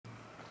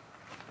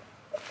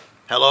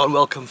Hello and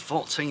welcome,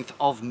 14th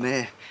of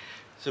May.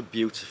 It's a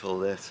beautiful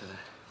day today.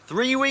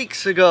 3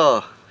 weeks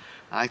ago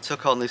I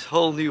took on this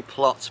whole new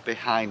plot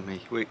behind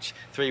me, which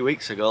 3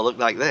 weeks ago looked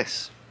like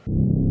this.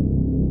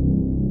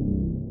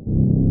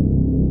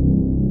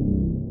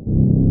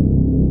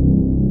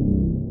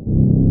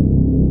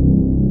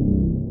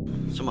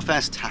 So my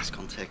first task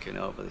on taking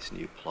over this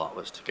new plot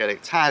was to get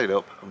it tidied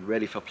up and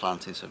ready for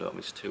planting so I don't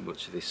miss too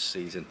much of this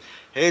season.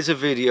 Here's a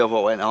video of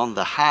what went on,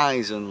 the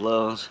highs and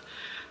lows.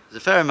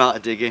 There's a fair amount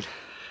of digging.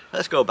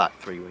 Let's go back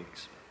 3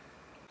 weeks.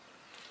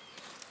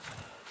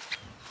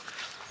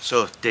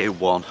 So day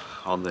one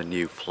on the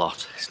new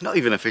plot. It's not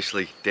even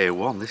officially day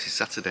one, this is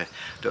Saturday.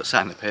 Don't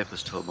sign the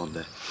papers till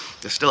Monday.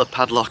 There's still a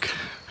padlock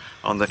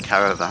on the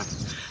caravan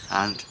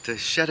and the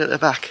shed at the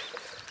back.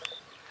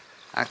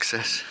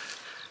 Access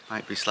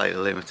might be slightly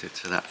limited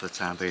to that for the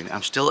time being.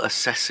 I'm still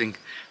assessing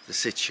the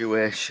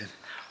situation,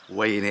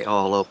 weighing it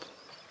all up.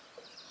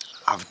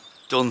 I've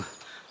done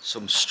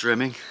some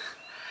strimming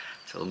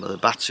till the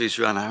batteries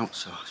ran out,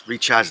 so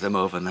recharge them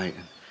overnight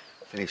and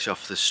finish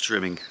off the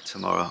strimming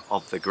tomorrow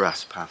of the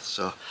grass path.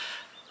 So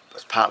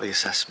as part of the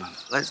assessment,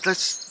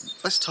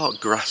 let's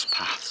talk grass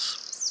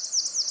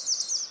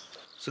paths.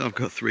 So I've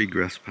got 3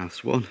 grass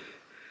paths, one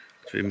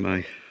between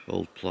my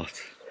old plot,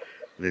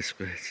 this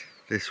bit,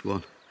 this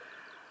one,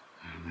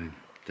 and then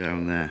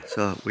down there.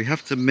 So we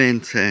have to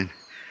maintain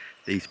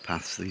these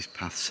paths. These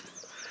paths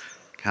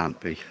can't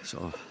be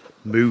sort of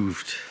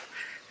moved,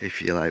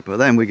 if you like. But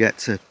then we get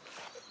to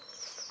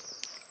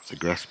the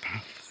grass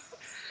path.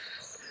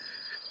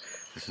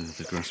 There's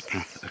another grass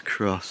path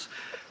across.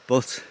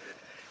 But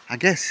I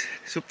guess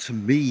it's up to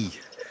me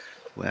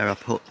where I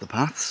put the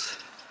paths.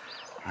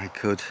 I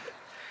could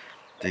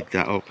dig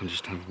that up and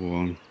just have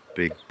one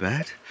big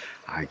bed.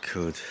 I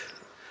could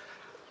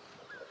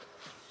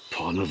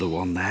put another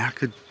one there. I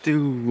could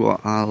do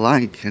what I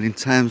like. And in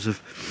terms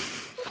of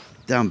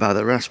down by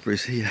the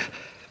raspberries here,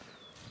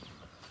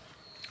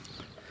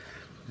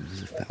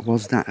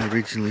 was that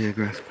originally a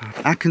grass path?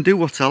 I can do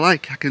what I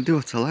like.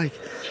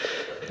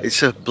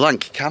 It's a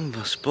blank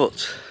canvas,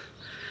 but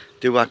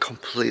do I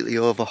completely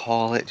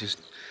overhaul it,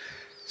 just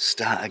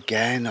start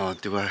again, or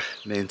do I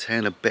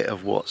maintain a bit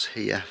of what's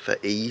here for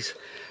ease?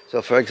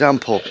 So for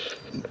example,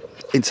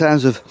 in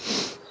terms of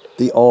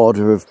the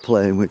order of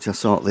playing which I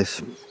sort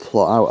this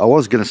plot out, I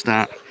was going to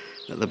start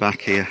at the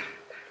back here,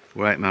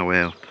 work my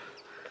way up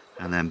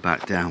and then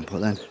back down, but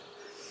then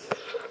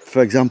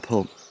for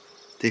example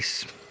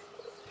this,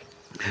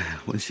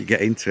 once you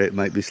get into it,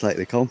 might be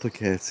slightly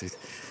complicated.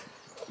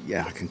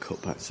 Yeah, I can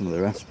cut back some of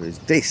the raspberries.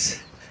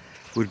 This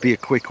would be a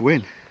quick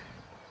win.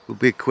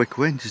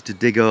 Just to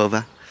dig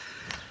over.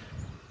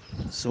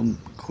 Some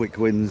quick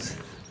wins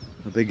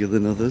are bigger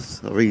than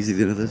others, or easier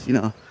than others, you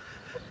know.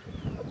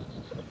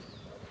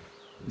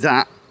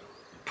 That,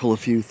 pull a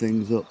few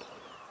things up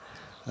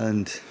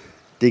and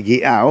dig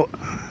it out,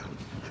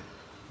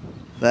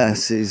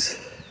 versus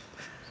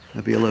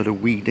maybe a load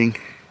of weeding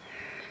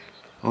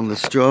on the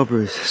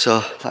strawberries. So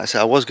like I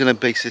said, I was going to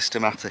be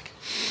systematic,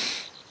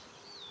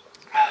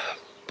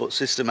 but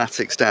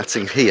systematic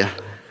starting here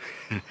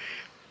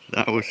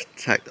that would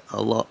take a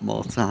lot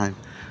more time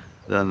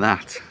than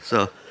that,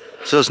 so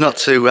as not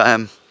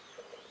to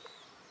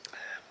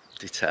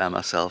deter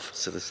myself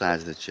to the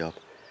size of the job.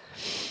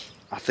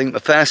 I think the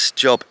first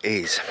job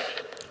is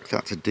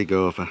start to dig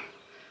over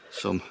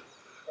some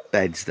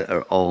beds that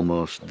are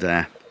almost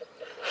there.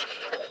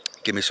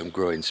 Give me some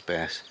growing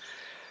space.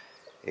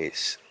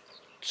 It's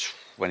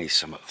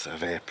 20-something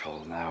of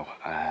April now.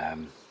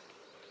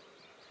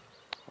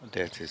 What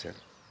date is it?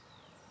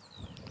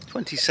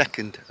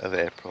 22nd of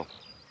April.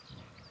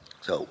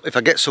 So if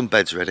I get some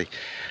beds ready,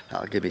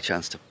 that'll give me a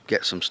chance to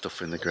get some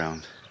stuff in the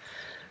ground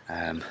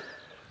in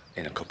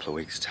a couple of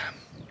weeks' time.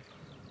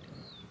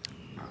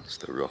 That's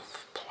the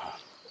rough plan.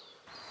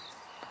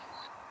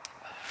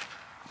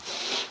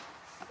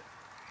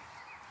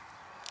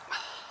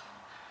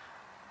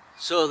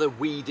 So the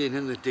weeding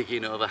and the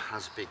digging over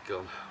has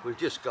begun. We've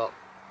just got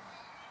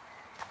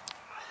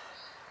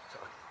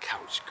sort of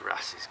couch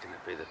grass is going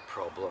to be the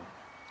problem,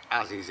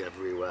 as is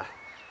everywhere.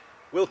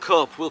 We'll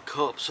cope,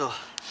 so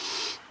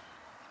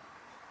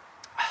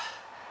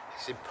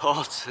it's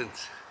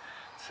important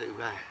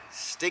to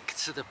stick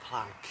to the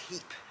plan,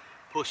 keep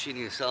pushing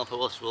yourself,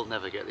 or else we'll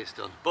never get this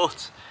done.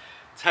 But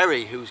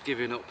Terry, who's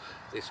giving up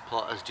this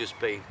plot,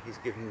 he's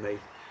given me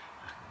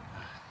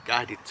a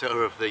guided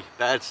tour of the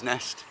bird's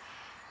nest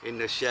in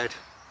the shed.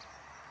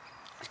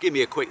 He's given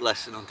me a quick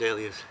lesson on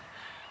dahlias,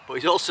 but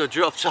he's also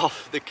dropped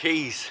off the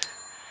keys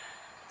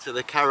to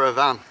the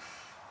caravan.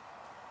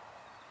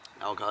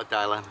 Now I've got a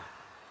dilemma.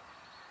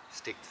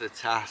 Stick to the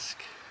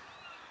task,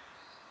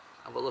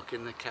 have a look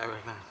in the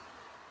caravan.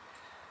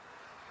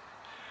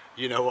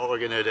 You know what we're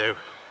gonna do.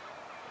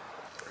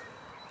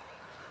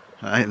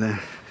 Right there,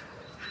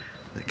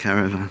 the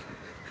caravan.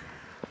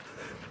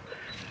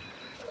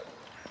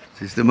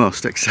 This is the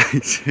most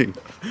exciting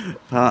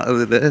part of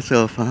the day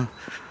so far.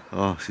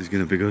 Oh, this is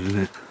gonna be good,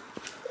 isn't it?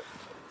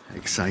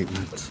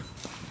 Excitement.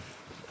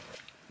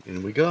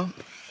 In we go.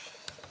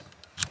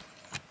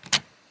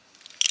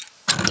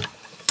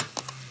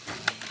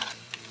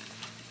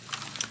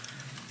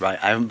 Right,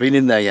 I haven't been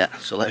in there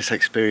yet, so let's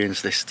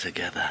experience this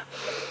together.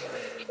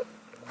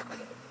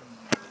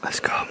 Let's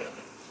go.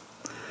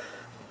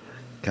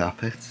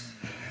 Carpets.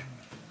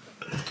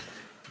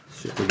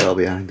 Shut the door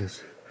behind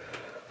us.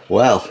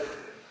 Well,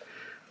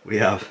 we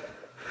have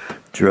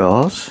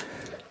drawers.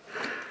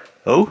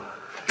 Oh,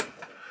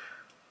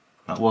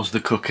 that was the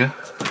cooker.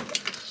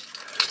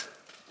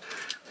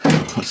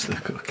 What's the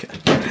cooker?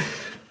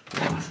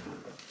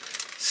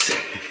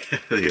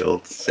 The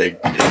old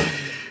sink.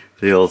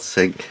 The old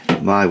sink.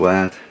 My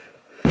word.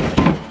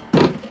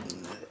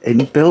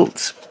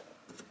 Inbuilt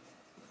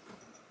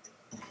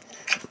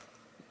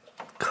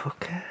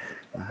cooker.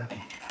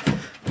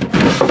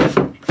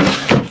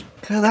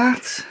 Look at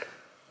that.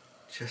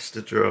 Chest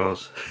of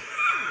drawers.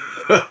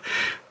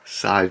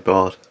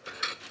 Sideboard.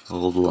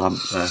 Old lamp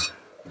there.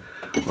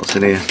 What's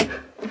in here?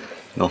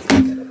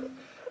 Nothing.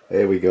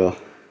 Here we go.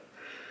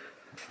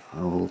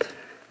 Old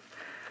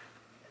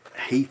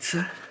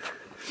heater.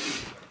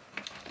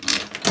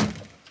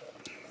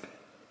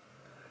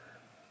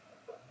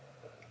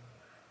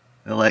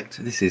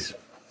 This is...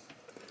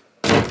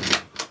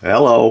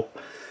 Hello.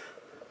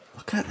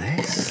 Look at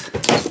this.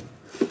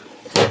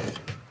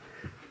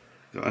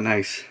 Got a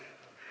nice...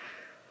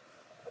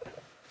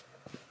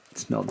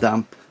 It's not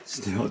damp.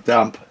 It's not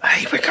damp.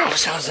 Here we go.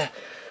 Sounds a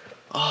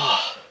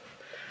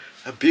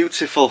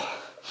beautiful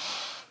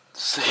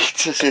seat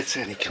to sit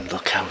in. You can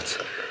look out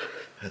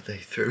at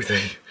through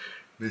the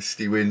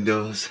misty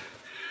windows.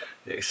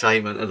 The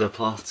excitement of the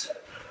plot.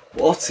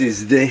 What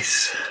is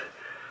this?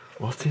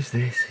 What is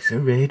this? It's a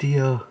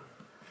radio.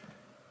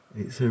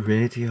 It's a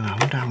radio. I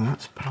wonder how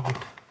that's powered.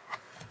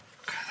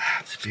 Look at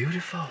that. It's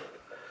beautiful.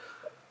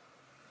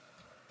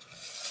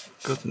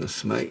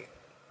 Goodness me.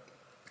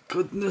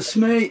 Goodness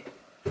me.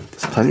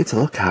 There's plenty to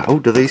look at. Oh,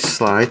 do these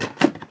slide?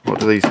 What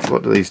do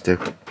these do?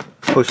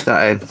 Push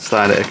that in,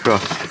 slide it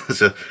across.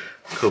 There's a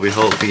cubby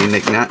hole for your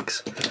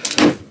knickknacks.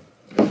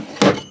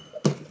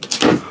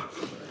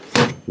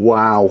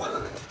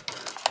 Wow.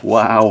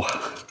 Wow.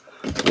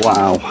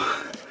 Wow.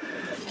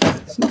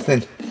 There's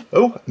nothing.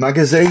 Oh,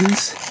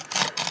 magazines.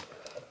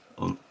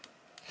 Oh.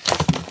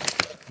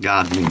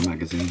 Gardening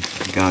magazines.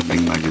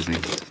 Gardening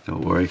magazines.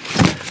 Don't worry.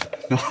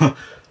 No,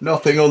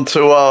 nothing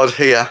untoward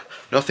here.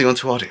 Nothing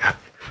untoward here.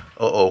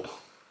 Uh-oh.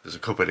 There's a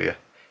cupboard here.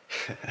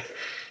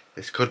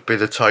 This could be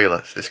the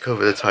toilet. This could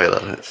be the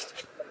toilet.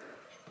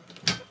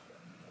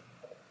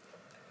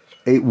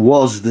 It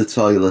was the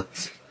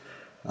toilet,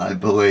 I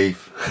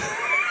believe.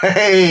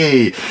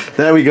 Hey!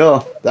 There we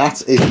go.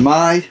 That is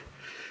my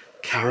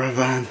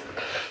caravan.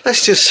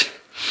 Let's just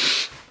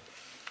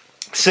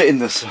sit in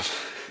the sun.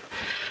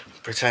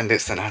 Pretend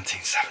it's the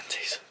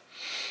 1970s.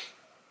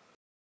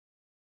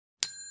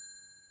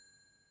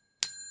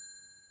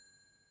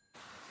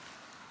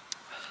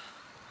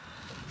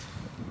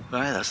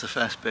 Right, that's the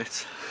first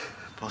bit.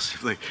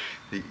 Possibly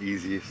the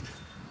easiest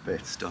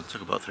bit. It's done.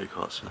 Took about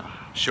 3/4 of an hour.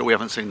 I'm sure we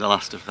haven't seen the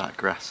last of that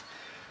grass,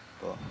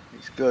 but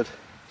it's good.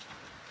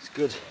 It's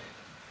good.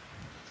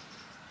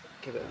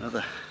 Give it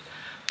another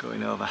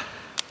going over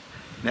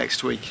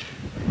next week.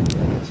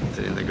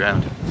 Something in the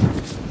ground.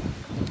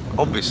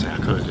 Obviously, I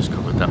could have just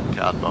covered that with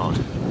cardboard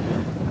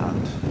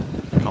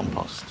and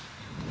compost.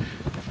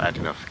 If I had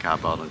enough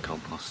cardboard and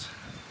compost,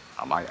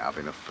 I might have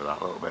enough for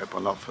that little bit,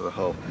 but not for the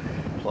whole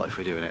plot if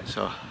we're doing it.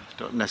 So,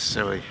 don't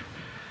necessarily.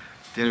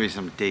 The only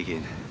reason I'm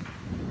digging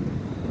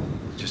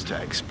is just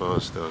to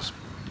expose those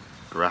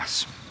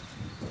grass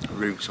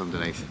roots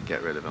underneath,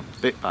 get rid of them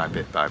bit by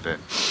bit by bit.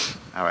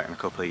 I reckon in a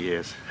couple of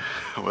years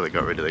I will have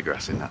got rid of the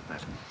grass in that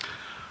bed.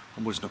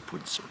 Onwards and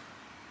upwards.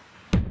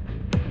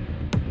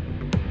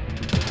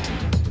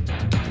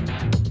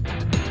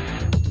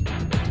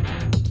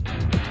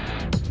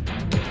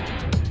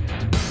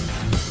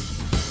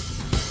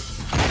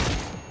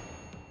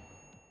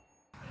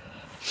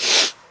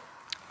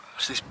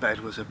 This bed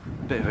was a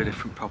bit of a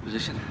different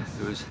proposition.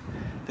 There was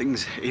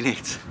things in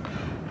it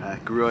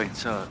growing,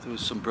 so there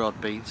was some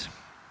broad beans.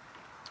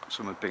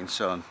 Some had been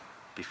sown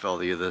before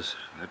the others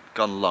had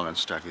gone long and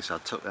straggly, so I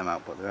took them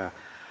out, but there are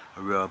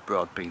a row of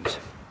broad beans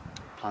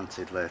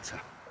planted later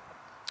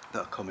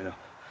that are coming up.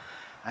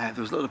 There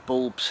was a lot of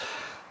bulbs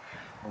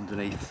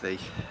underneath the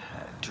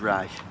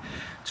dry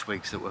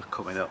twigs that were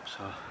coming up,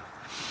 so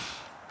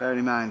bearing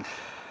in mind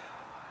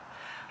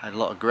I had a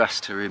lot of grass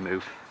to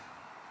remove.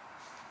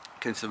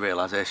 Came to the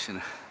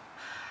realisation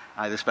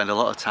I either spend a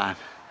lot of time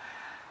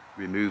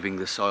removing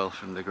the soil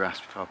from the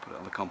grass before I put it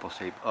on the compost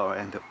heap, or I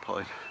end up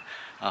putting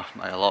half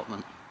my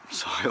allotment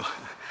soil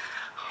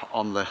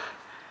on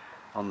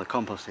the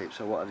compost heap.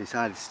 So what I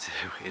decided to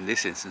do in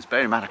this instance,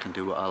 bear in mind I can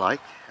do what I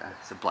like,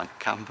 it's a blank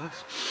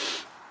canvas.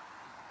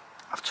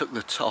 I've took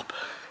the top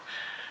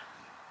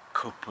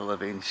couple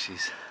of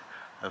inches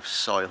of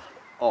soil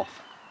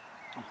off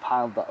and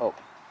piled that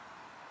up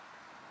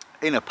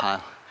in a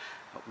pile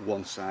at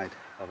one side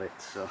of it.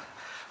 So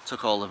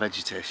took all the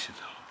vegetation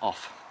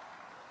off,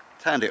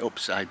 turned it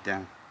upside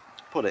down,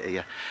 put it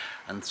here,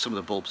 and some of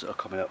the bulbs that are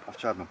coming up, I've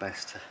tried my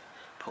best to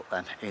put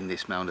them in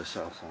this mound of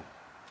soil. So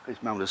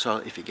this mound of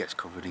soil, if it gets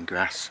covered in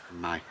grass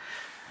and my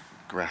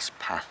grass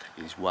path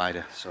is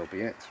wider, so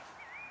be it.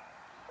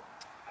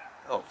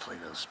 Hopefully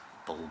those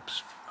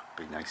bulbs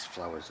be nice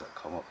flowers that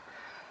come up.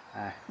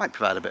 Might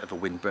provide a bit of a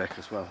windbreak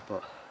as well,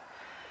 but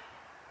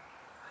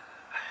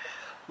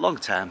long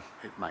term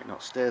it might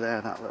not stay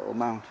there, that little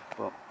mound,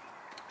 but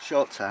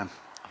short term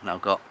I've now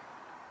got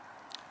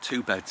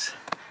 2 beds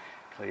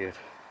cleared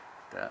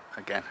that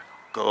again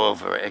go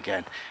over it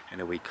again in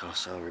a week or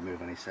so,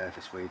 remove any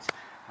surface weeds,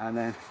 and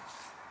then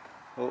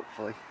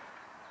hopefully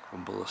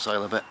crumble the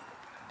soil a bit.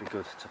 It'll be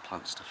good to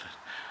plant stuff in.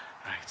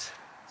 Right,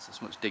 it's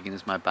as much digging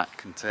as my back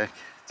can take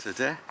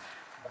today.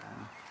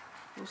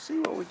 We'll see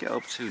what we get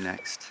up to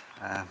next.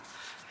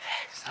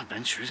 It's an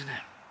adventure, isn't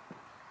it?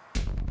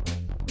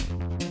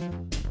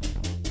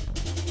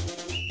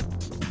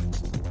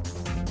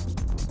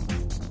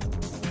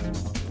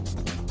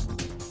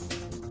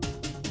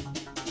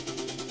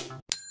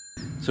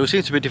 So we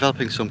seem to be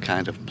developing some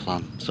kind of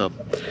plan. So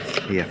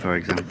here, for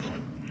example,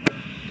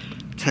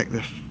 take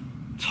the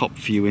top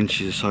few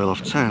inches of soil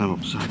off, turn them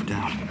upside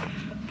down,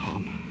 put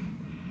them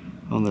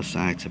on the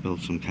side to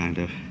build some kind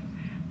of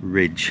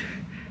ridge,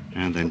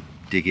 and then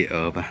dig it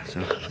over. So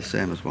the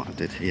same as what I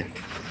did here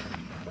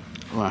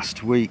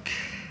last week.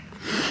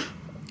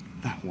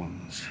 That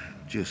one's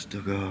just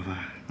dug over,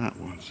 that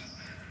one's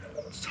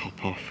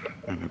top off,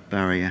 and a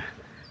barrier,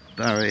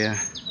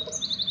 dug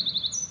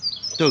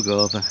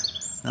over.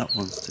 That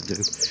one's to do.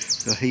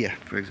 So here,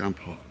 for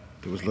example,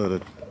 there was a load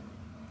of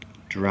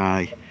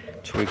dry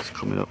twigs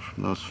coming up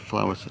from those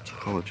flowers. I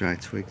took all the dry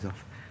twigs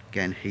off.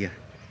 Again here,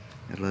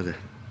 a load of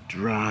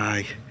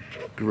dry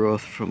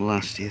growth from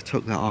last year.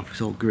 Took that off, it's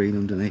all green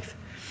underneath.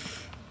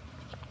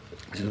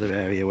 There's another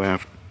area where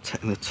I've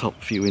taken the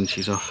top few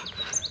inches off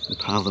and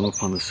piled them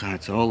up on the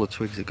side. So all the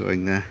twigs are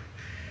going there.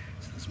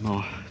 So there's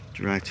more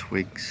dry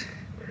twigs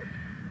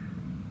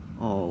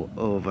all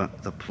over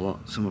the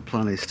plot. So my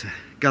plan is to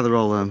gather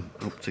all them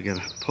up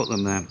together, put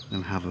them there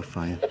and have a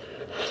fire.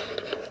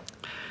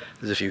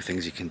 There's a few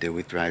things you can do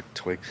with dried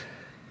twigs.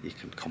 You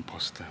can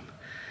compost them,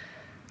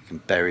 you can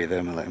bury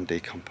them and let them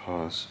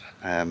decompose.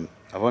 I've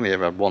only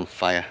ever had one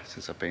fire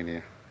since I've been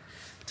here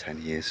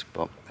 10 years,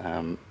 but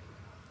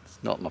it's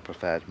not my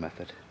preferred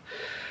method.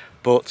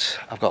 But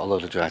I've got a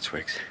load of dry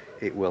twigs.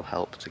 It will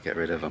help to get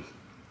rid of them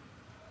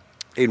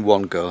in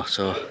one go.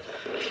 So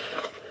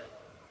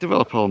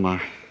develop all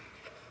my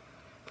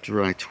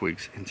dry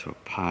twigs into a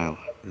pile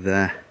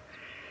there,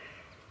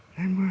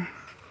 and we're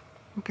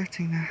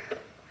getting there.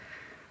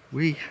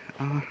 We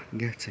are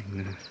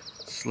getting there,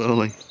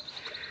 slowly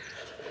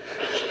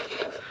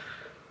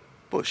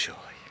but surely.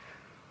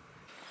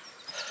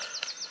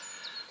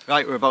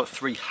 Right, we're about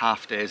 3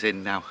 half days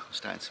in now, I'm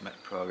starting to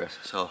make progress.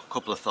 So a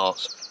couple of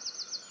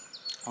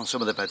thoughts on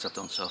some of the beds I've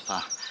done so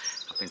far.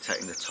 I've been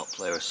taking the top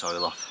layer of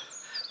soil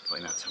off,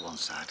 putting that to one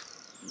side,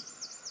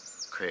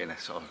 creating a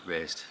sort of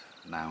raised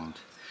mound.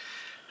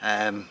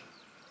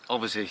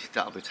 Obviously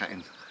that'll be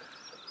taking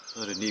a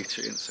lot of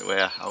nutrients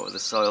away out of the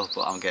soil,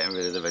 but I'm getting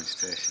rid of the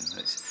vegetation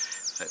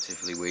that's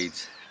effectively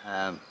weeds.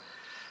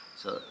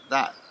 So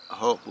that I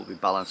hope will be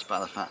balanced by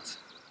the fact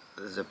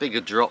that there's a bigger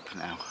drop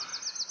now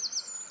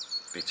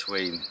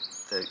between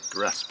the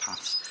grass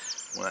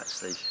paths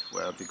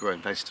where I'll be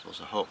growing vegetables,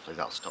 so hopefully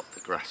that'll stop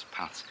the grass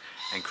paths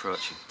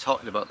encroaching.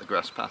 Talking about the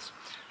grass paths,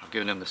 I've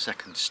given them the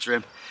second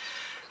trim.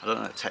 I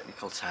don't know the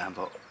technical term,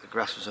 but the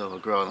grass was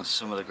overgrown and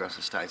some of the grass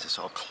has started to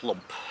sort of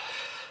clump,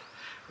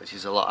 which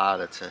is a lot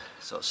harder to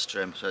sort of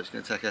trim. So it's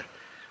going to take a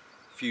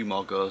few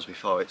more goes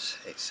before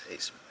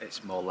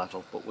it's more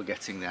level, but we're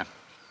getting there.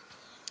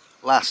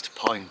 Last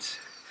point,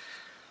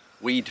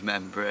 weed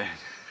membrane,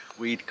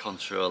 weed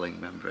controlling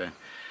membrane.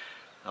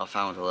 I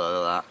found a lot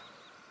of that.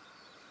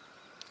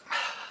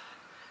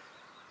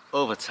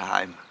 Over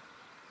time,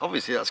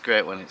 obviously that's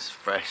great when it's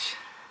fresh.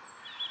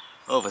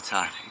 Over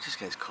time, it just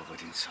gets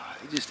covered in soil.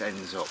 It just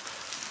ends up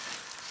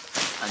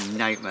a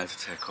nightmare to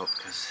take up,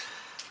 because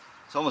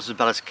it's almost as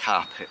bad as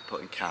carpet,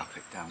 putting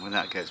carpet down. When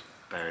that gets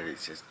buried,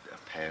 it's just a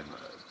pain.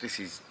 This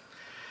is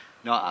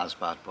not as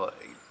bad, but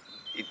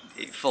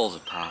it falls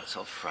apart,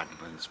 sort of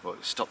fragments, but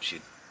it stops you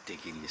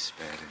digging your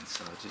spade in.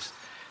 So just,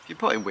 if you're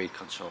putting weed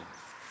control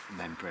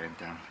membrane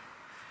down,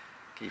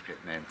 keep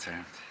it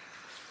maintained.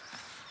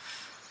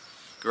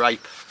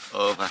 Gripe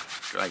over,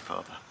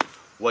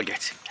 we're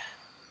getting there.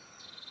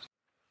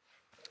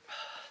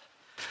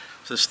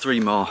 So there's 3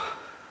 more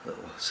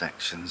little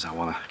sections I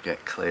want to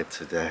get cleared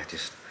today.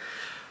 Just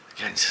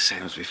again, it's the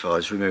same as before,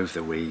 just remove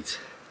the weeds.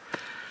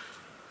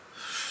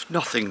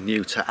 Nothing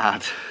new to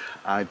add,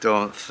 I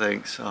don't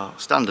think. So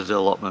standard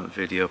allotment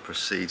video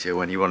procedure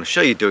when you want to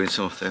show you're doing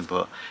something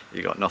but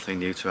you got nothing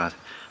new to add.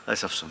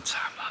 Let's have some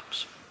time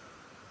lapse.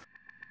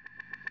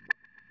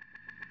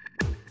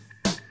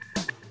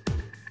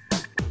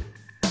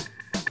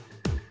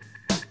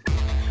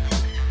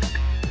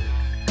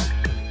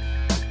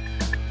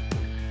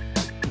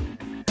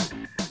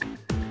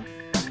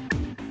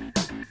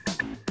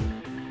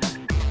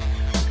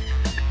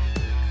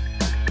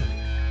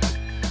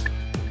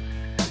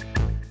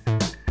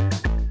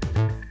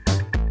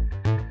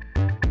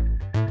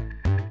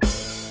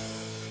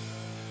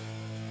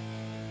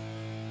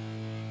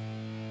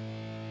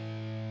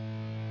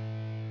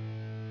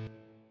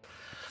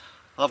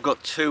 I've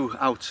got 2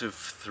 out of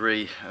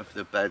 3 of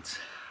the beds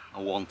I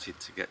wanted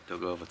to get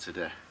dug over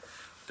today.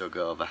 Dug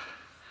over.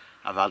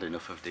 I've had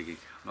enough of digging.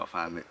 I'm not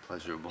finding it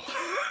pleasurable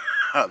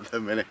at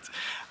the minute.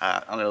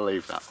 I'm going to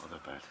leave that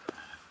other bed.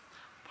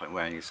 Point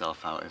wearing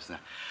yourself out, isn't there?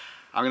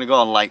 I'm going to go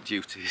on light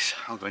duties.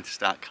 I'm going to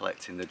start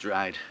collecting the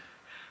dried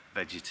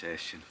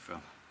vegetation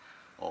from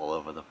all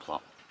over the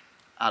plot.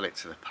 Add it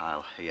to the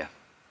pile here.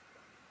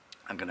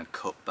 I'm going to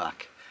cut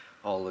back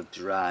all the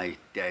dry,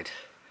 dead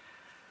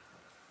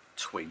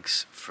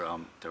twigs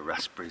from the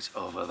raspberries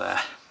over there.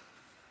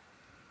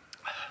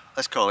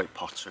 Let's call it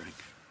pottering.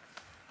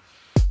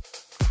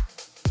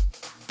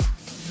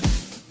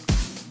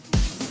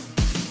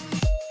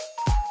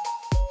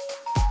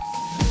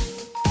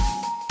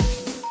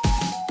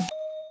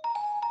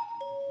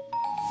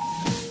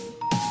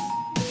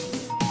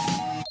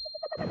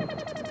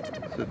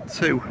 So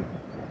 2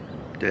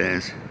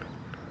 days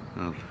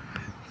of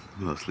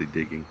mostly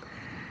digging,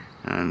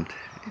 and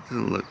it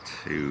doesn't look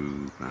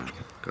too bad.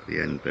 Got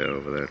the end bit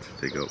over there to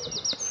dig up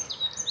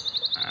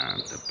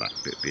and the back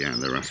bit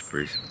behind the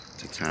raspberries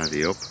to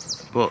tidy up,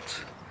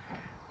 but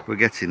we're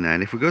getting there.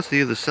 And if we go to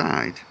the other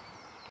side,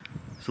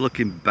 so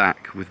looking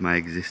back with my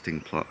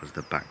existing plot as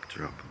the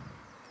backdrop,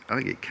 I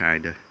think it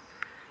kind of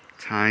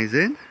ties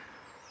in,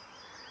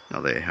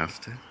 not that it has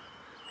to.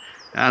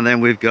 And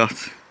then we've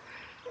got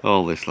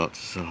all this lot to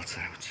sort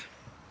out.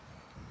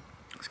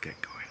 Let's get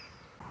going.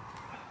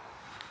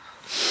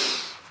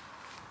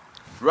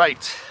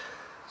 Right,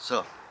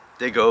 so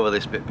dig over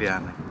this bit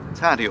behind me,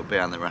 tidy up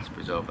behind the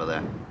raspberries over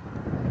there.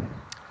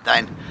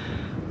 Then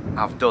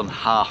I've done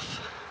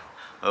half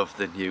of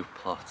the new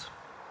plot.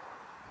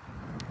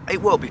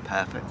 It won't be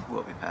perfect, it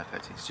won't be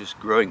perfect. It's just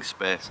growing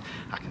space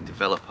I can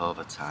develop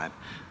over time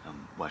and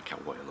work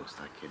out what it looks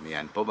like in the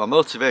end. But my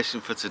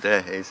motivation for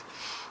today is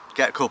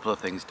get a couple of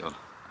things done,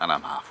 and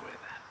I'm halfway there.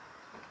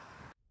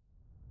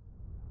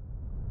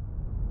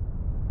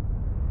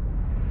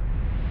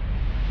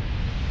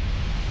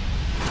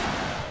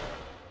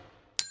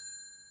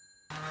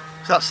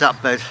 So that's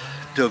that bed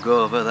dug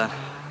over then.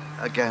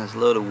 Again, there's a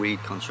load of weed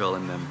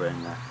controlling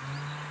membrane there,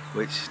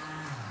 which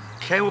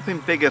came up in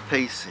bigger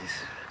pieces,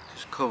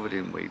 just covered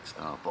in weeds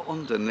now. But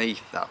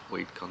underneath that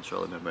weed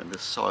controlling membrane, the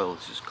soil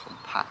is just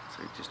compact,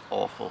 it's just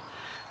awful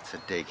to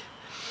dig.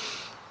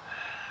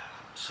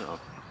 So,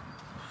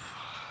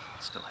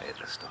 I still hate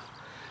this stuff.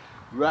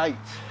 Right,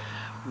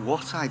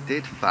 what I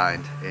did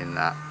find in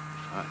that,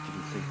 if I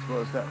can see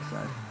towards that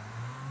side,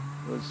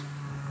 was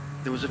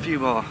there was a few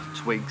more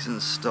twigs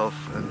and stuff,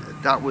 and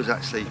that was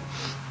actually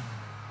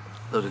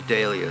a load of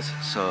dahlias.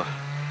 So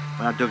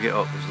when I dug it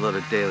up, there was a load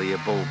of dahlia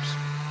bulbs.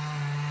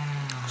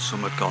 Some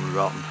had gone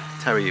rotten.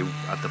 Terry, who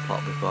had the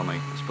plot before me,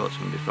 I spoke to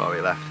him before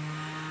he left,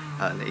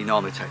 and he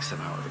normally takes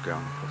them out of the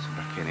ground and puts them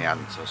back in. He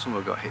hadn't, so some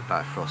have got hit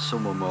by frost,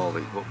 some were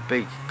mouldy, but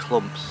big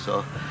clumps.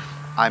 So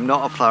I'm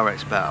not a flower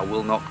expert. I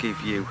will not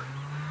give you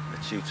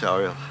a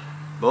tutorial,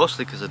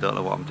 mostly because I don't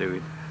know what I'm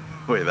doing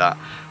with that,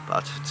 but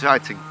I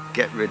tried to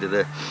get rid of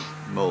the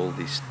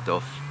mouldy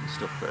stuff and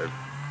stuff that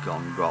had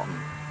gone rotten,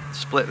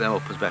 split them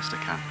up as best I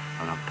can,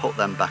 and I put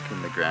them back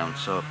in the ground.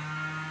 So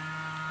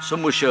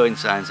some were showing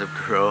signs of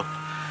growth,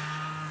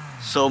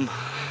 some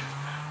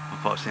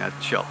unfortunately I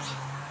chopped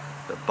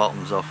the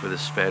bottoms off with a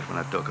spade when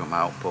I dug them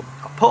out, but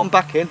I put them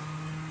back in,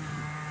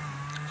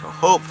 so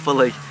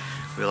hopefully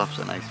we'll have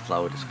some nice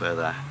flower display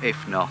there.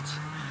 If not,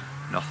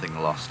 nothing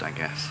lost, I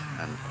guess.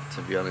 And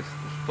to be honest,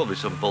 there's probably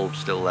some bulbs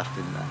still left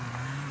in there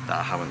that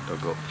I haven't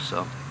dug up,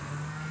 so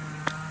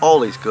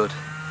all is good.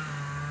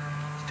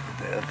 Just do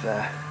a bit of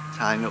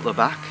tying up the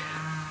back,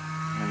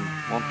 and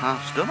one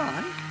half's done,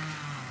 I think.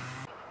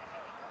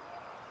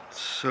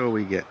 So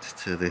we get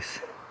to this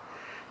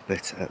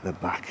bit at the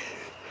back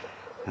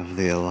of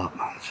the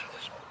allotment. So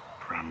there's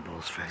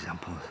brambles, for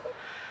example,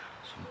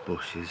 some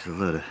bushes, a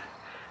lot of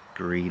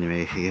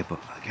greenery here, but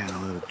again a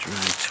lot of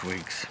dry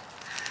twigs.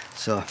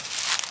 So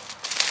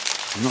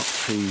I'm not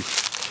too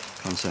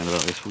concerned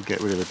about this. We'll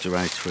get rid of the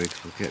dry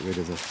twigs, we'll get rid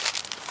of the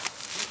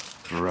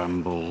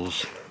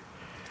brambles,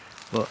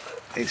 but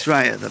it's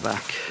right at the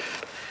back.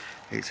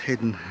 It's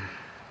hidden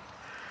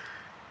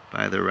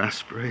by the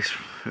raspberries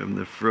from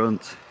the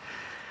front.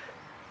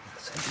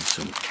 There's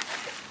some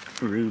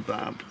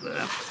rhubarb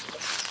there,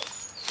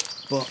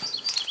 but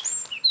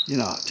you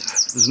know,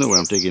 there's no way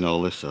I'm digging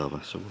all this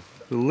over, so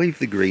we'll leave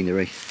the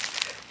greenery,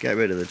 get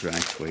rid of the dry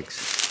twigs,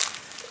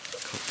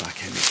 cut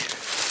back any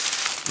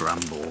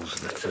brambles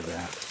that are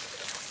there,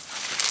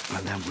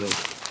 and then we'll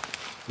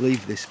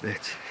leave this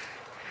bit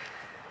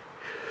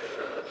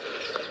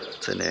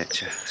to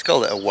nature. Let's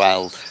call it a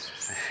wild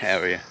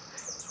area.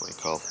 That's what you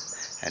call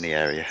any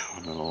area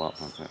on an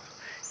allotment that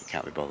you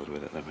can't be bothered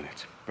with at the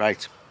minute.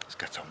 Right, let's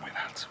get on with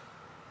that.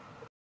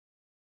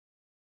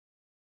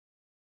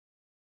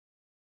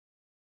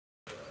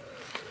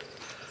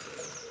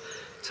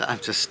 Time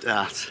to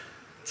start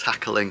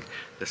tackling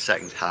the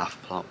second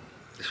half plot.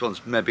 This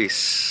one's maybe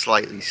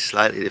slightly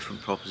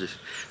different proposition.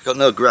 It's got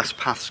no grass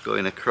paths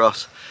going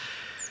across.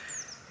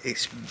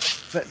 It's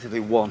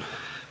effectively one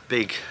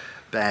big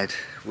bed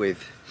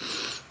with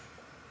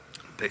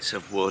bits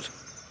of wood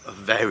of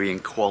varying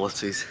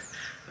qualities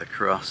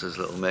across as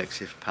little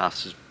makeshift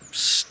paths. There's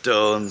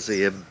stones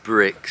here,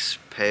 bricks,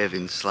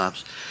 paving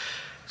slabs.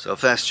 So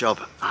first job,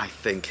 I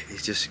think,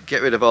 is just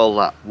get rid of all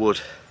that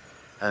wood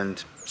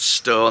and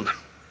stone,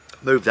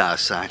 move that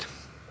aside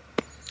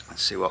and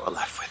see what we're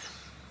left with.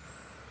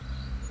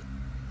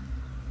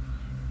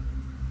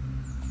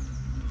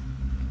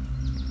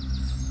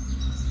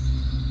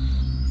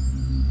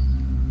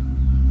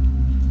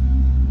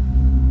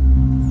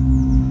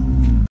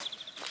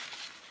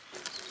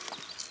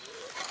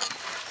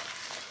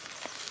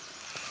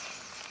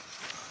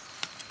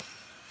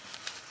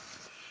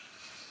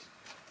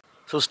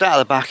 So we'll start at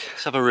the back.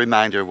 Let's have a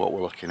reminder of what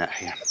we're looking at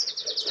here.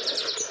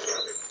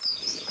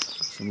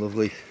 Some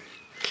lovely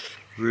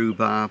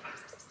rhubarb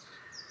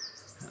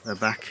at the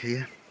back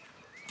here.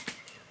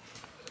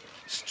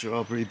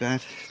 Strawberry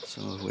bed,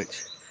 some of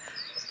which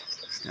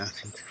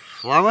starting to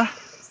flower.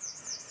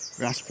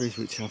 Raspberries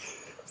which have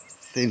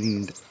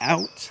thinned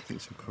out. I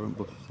think some currant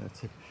bushes there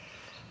too.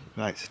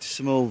 Right, so just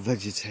some old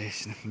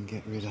vegetation I can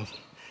get rid of.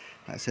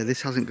 Like I said,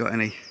 this hasn't got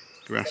any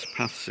grass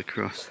paths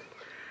across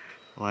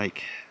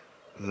like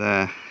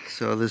there.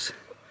 So there's,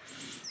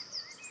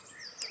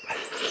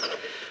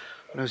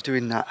 when I was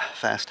doing that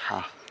first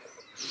half,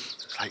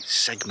 it's like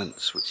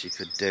segments which you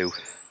could do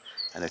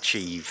and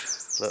achieve,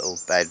 little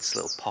beds,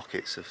 little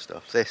pockets of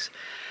stuff. This,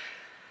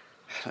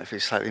 I don't know if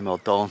it's slightly more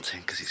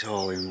daunting because it's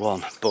all in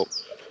one, but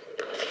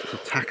for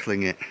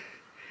tackling it,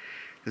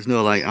 there's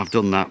no like, I've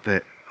done that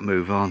bit,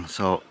 move on.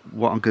 So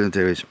what I'm going to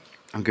do is,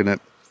 I'm going to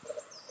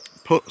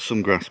put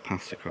some grass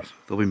paths across.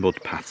 There'll be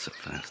mud paths at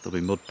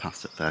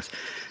first,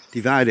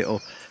 divide it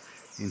up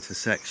into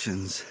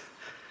sections,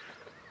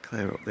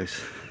 clear up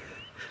this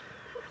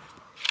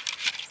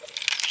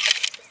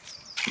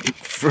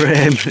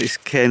frame, this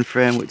cane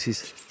frame, which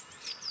is,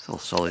 it's all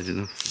solid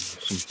enough.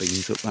 Some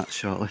beams up that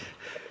shortly.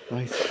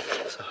 Right,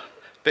 so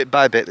bit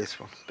by bit this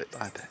one, bit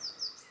by bit.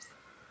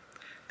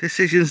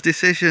 Decisions,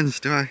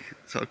 do I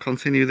sort of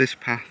continue this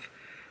path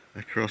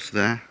across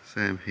there?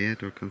 Same here,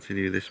 do I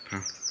continue this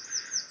path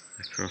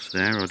across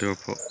there, or do I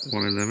put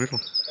one in the middle?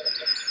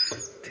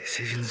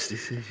 Decisions.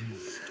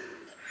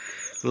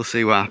 We'll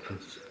see what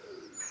happens.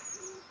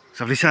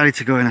 So I've decided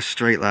to go in a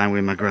straight line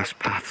with my grass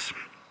paths.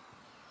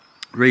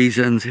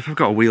 Reasons, if I've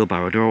got a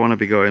wheelbarrow, do I want to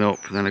be going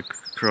up and then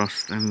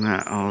across, then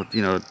or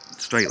you know,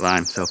 straight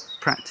line? So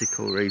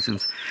practical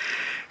reasons.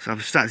 So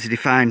I've started to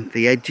define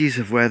the edges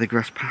of where the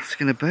grass path's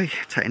going to be,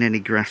 taking any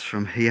grass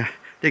from here,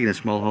 digging a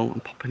small hole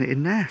and popping it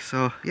in there.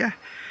 So yeah,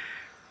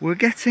 we're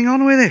getting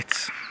on with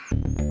it.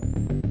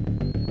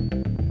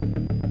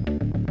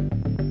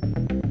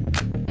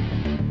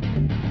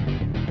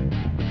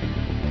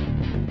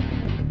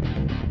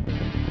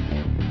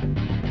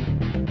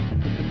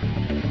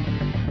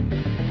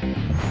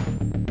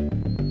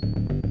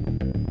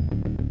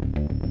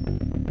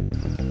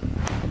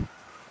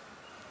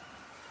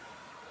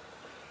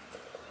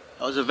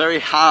 That was a very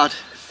hard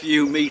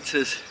few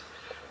meters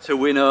to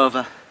win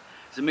over.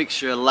 It's a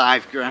mixture of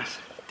live grass,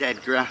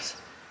 dead grass,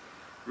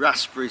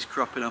 raspberries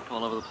cropping up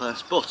all over the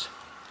place, but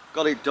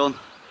got it done.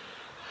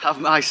 Have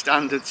my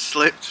standards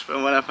slipped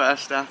from when I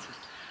first started?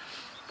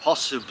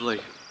 Possibly.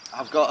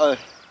 I've got a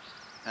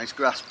nice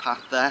grass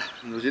path there,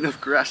 and there was enough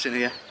grass in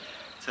here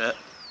to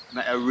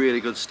make a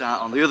really good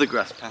start on the other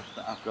grass path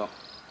that I've got.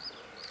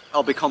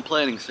 I'll be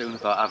complaining soon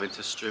about having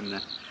to trim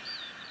them.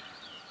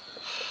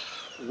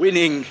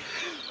 Winning,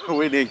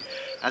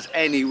 as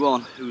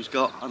anyone who's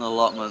got an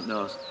allotment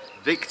knows,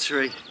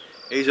 victory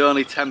is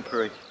only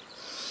temporary.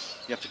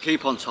 You have to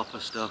keep on top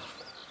of stuff.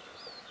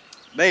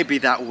 Maybe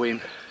that win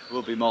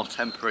will be more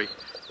temporary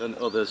than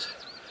others.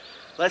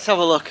 Let's have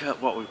a look at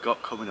what we've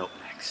got coming up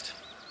next.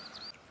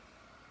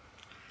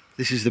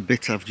 This is the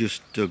bit I've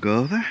just dug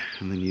over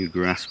and the new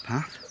grass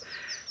path.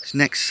 This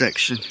next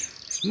section,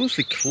 it's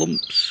mostly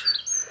clumps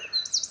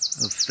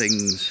of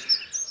things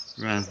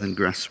rather than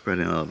grass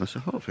spreading over, so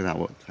hopefully that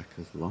won't take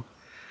us long.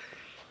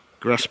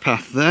 Grass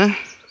path there,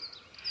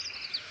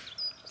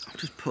 I've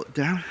just put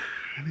down,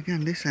 and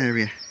again this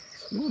area,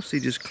 it's mostly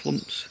just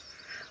clumps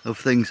of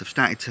things. I've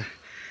started to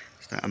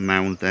start a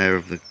mound there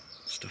of the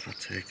stuff I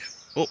take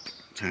up,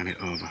 turn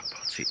it over,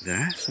 put it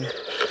there. So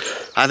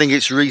I think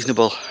it's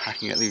reasonable I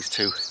can get these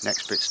two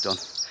next bits done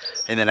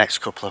in the next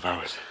couple of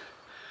hours.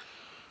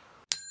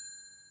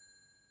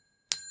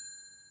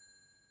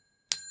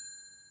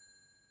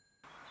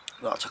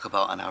 That took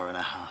about an hour and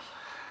a half.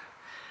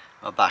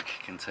 My back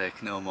can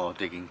take no more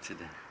digging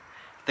today.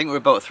 I think we're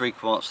about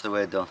 3/4 of the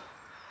way done,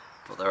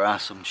 but there are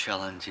some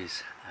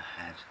challenges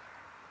ahead.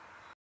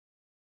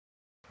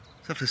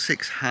 So after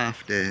 6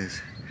 half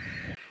days,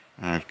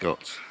 I've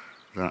got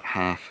that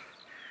half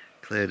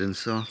cleared and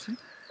sorted.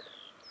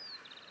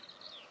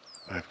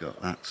 I've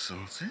got that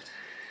sorted.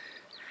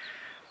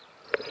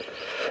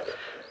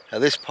 At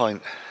this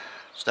point, I'm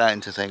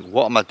starting to think,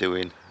 what am I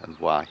doing and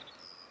why?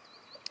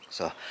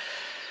 So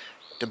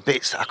the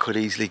bits that I could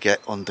easily get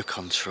under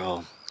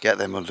control,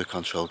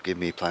 give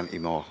me plenty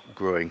more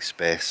growing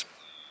space.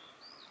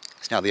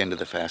 It's now the end of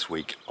the first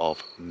week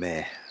of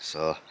May,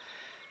 so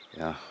you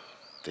know,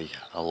 the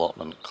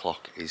allotment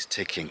clock is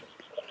ticking.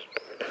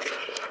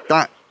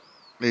 That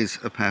is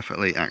a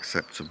perfectly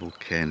acceptable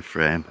cane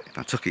frame. If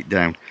I took it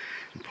down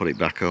and put it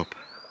back up,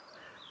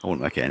 I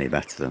wouldn't make it any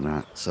better than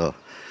that. So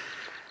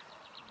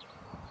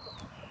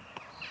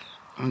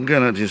I'm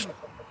gonna just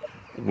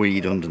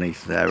weed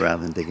underneath there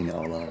rather than digging it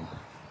all over.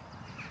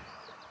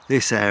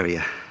 This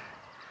area,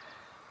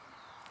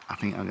 I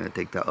think I'm gonna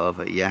dig that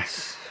over,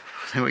 yes.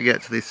 Then we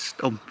get to this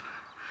stump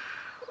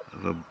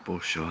of a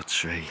bush or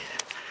tree.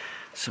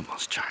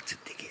 Someone's tried to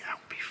dig it out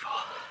before.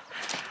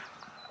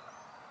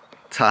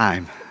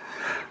 Time.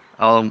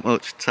 How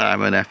much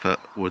time and effort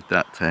would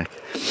that take?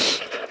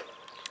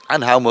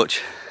 And how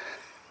much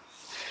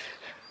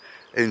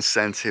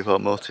incentive or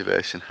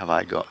motivation have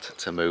I got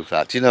to move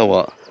that? Do you know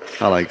what?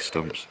 I like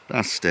stumps.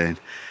 That's staying.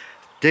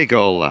 Dig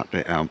all that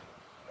bit out.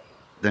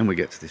 Then we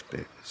get to this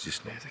bit. It's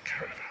just near the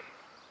caravan.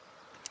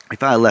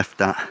 If I left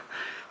that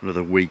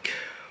another week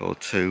or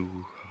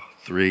 2 or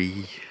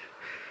 3,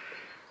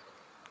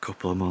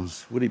 couple of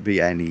months, would it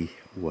be any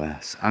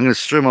worse? I'm going to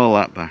trim all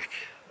that back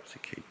to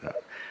keep that.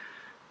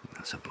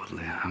 That's a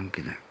budley. I'm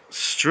going to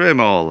trim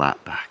all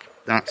that back.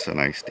 That's a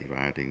nice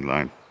dividing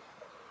line.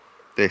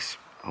 This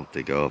I'll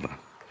dig over.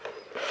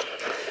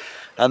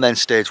 And then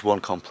stage 1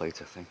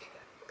 complete, I think.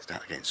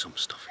 Start getting some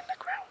stuff in the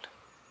ground.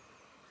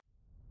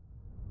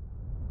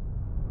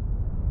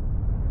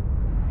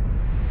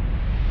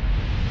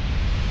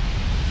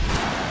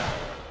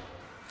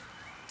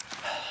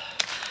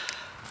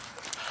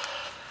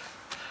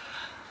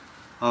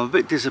 I'm a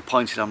bit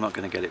disappointed I'm not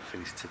going to get it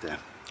finished today,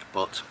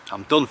 but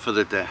I'm done for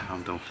the day.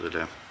 I'm done for the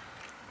day.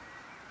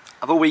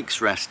 Have a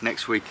week's rest.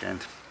 Next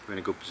weekend we're in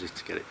a good position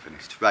to get it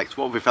finished. Right, so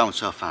what have we found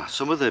so far?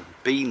 Some of the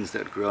beans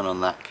that had grown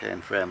on that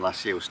cane frame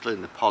last year were still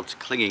in the pods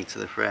clinging to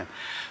the frame.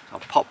 So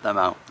I'll pop them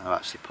out and I'll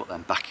actually put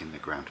them back in the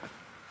ground.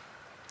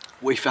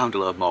 We found a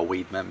load more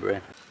weed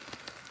membrane.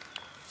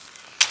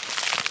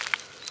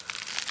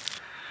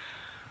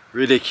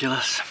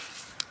 Ridiculous.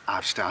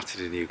 I've started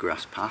a new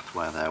grass path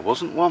where there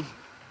wasn't one.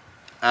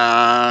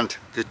 And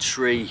the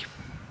tree,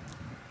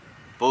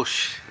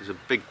 bush, there's a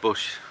big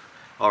bush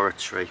or a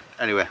tree.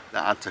 Anyway,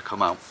 that had to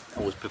come out. I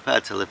was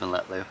prepared to live and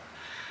let live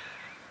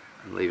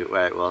and leave it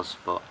where it was,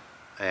 but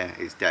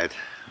it's dead.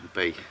 And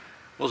B,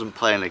 wasn't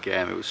playing a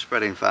game, it was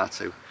spreading far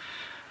too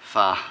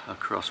far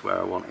across where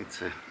I wanted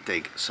to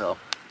dig. So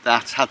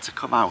that had to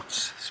come out.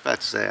 It's fair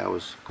to say I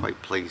was quite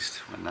pleased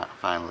when that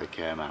finally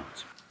came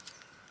out.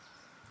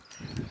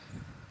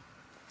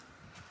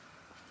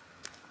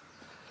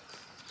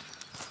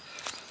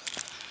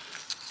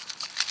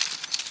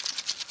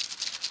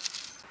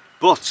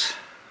 But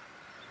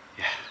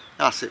yeah,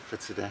 that's it for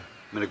today.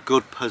 I'm in a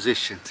good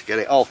position to get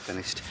it all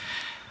finished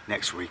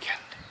next weekend.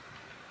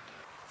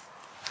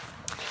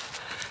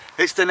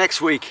 It's the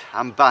next week.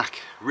 I'm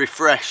back,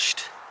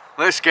 refreshed.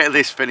 Let's get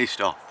this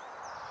finished off.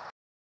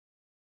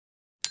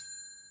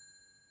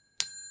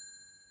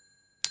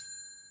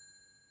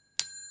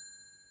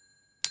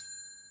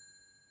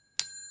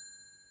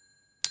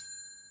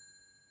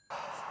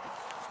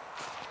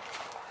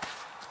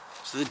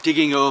 So the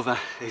digging over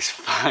is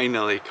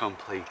finally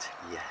complete,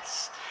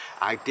 yes.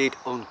 I did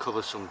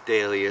uncover some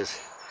dahlias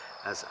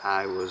as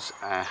I was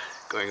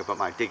going about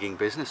my digging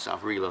business, so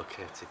I've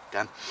relocated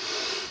them.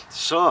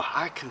 So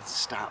I can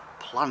start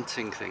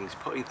planting things,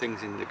 putting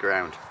things in the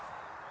ground.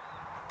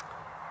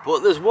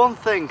 But there's one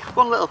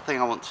little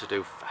thing I want to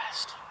do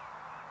first.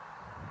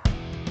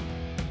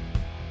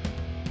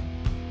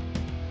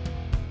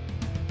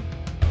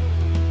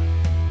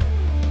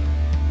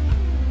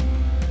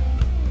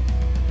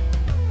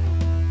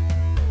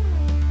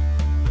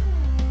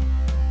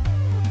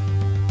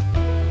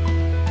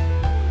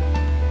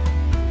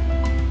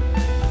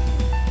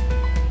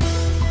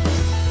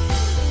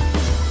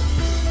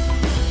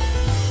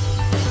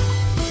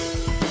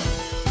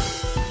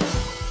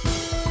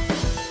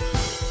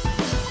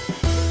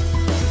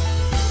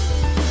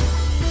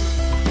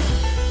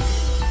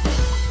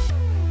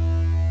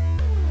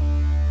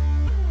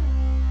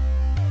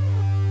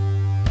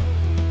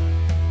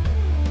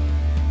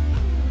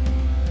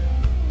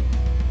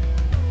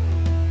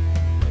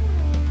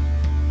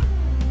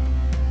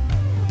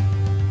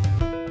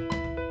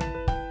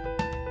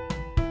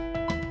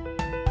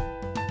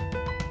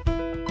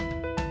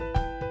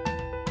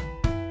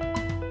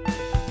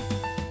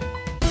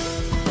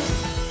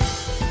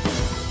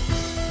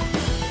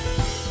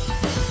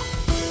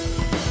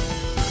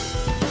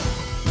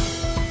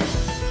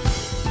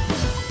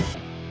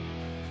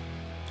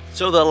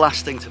 So the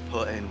last thing to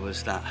put in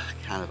was that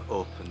kind of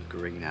open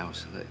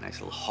greenhouse, and a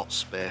nice little hot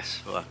space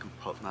where I can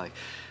put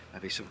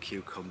maybe some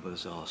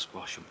cucumbers or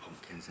squash and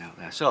pumpkins out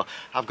there. So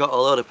I've got a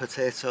load of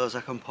potatoes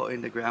I can put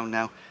in the ground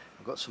now.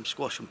 I've got some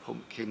squash and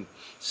pumpkin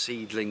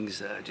seedlings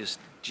that are just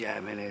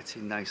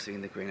germinating nicely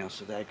in the greenhouse,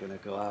 so they're going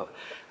to go out.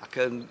 I've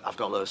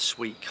got a load of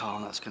sweet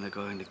corn that's going to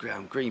go in the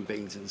ground, green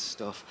beans and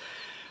stuff.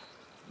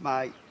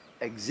 My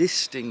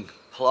existing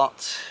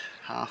plot,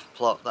 half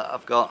plot that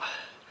I've got,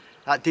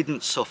 that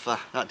didn't suffer.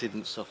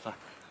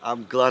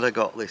 I'm glad I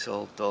got this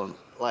all done.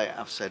 Like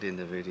I've said in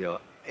the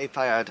video, if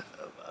I had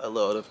a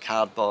load of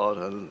cardboard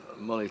and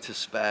money to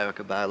spare, I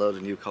could buy a load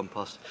of new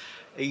compost.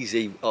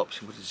 Easy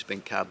option would have just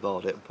been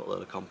cardboard it and put a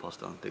load of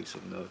compost on and do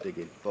some no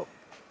digging, but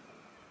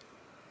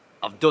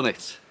I've done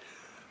it.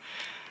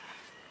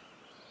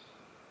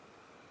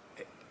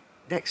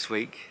 Next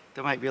week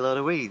there might be a load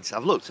of weeds.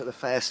 I've looked at the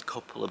first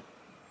couple of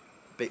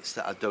bits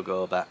that I dug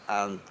over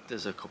and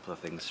there's a couple of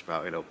things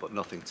sprouting up, but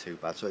nothing too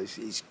bad, so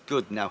it's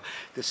good now.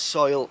 The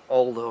soil,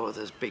 although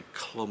there's big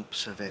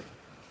clumps of it,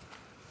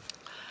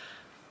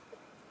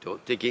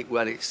 don't dig it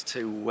when it's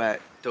too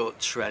wet, don't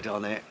tread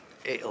on it,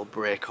 it'll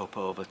break up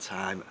over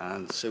time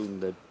and soon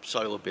the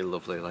soil will be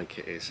lovely like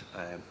it is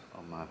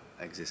on my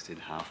existing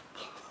half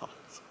plot.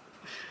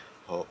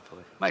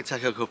 Hopefully. Might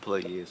take a couple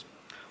of years.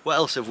 What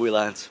else have we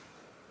learnt?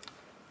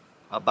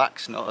 My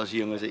back's not as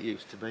young as it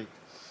used to be.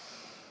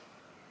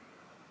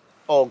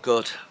 All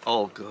good,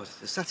 all good.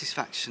 The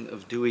satisfaction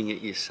of doing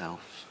it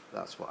yourself,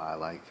 that's what I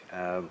like.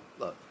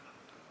 Look,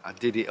 I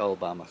did it all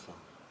by myself.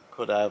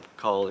 Could I have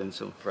called in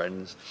some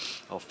friends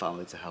or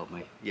family to help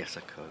me? Yes,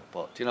 I could.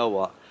 But do you know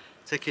what?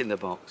 Tick in the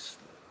box.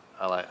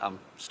 I'm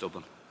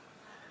stubborn.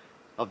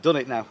 I've done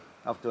it now.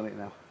 I've done it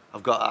now.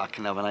 I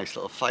can have a nice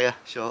little fire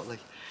shortly.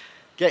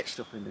 Get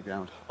stuff in the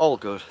ground. All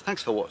good.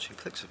 Thanks for watching.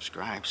 Click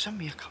subscribe. Send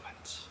me your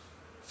comments.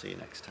 See you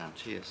next time.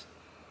 Cheers.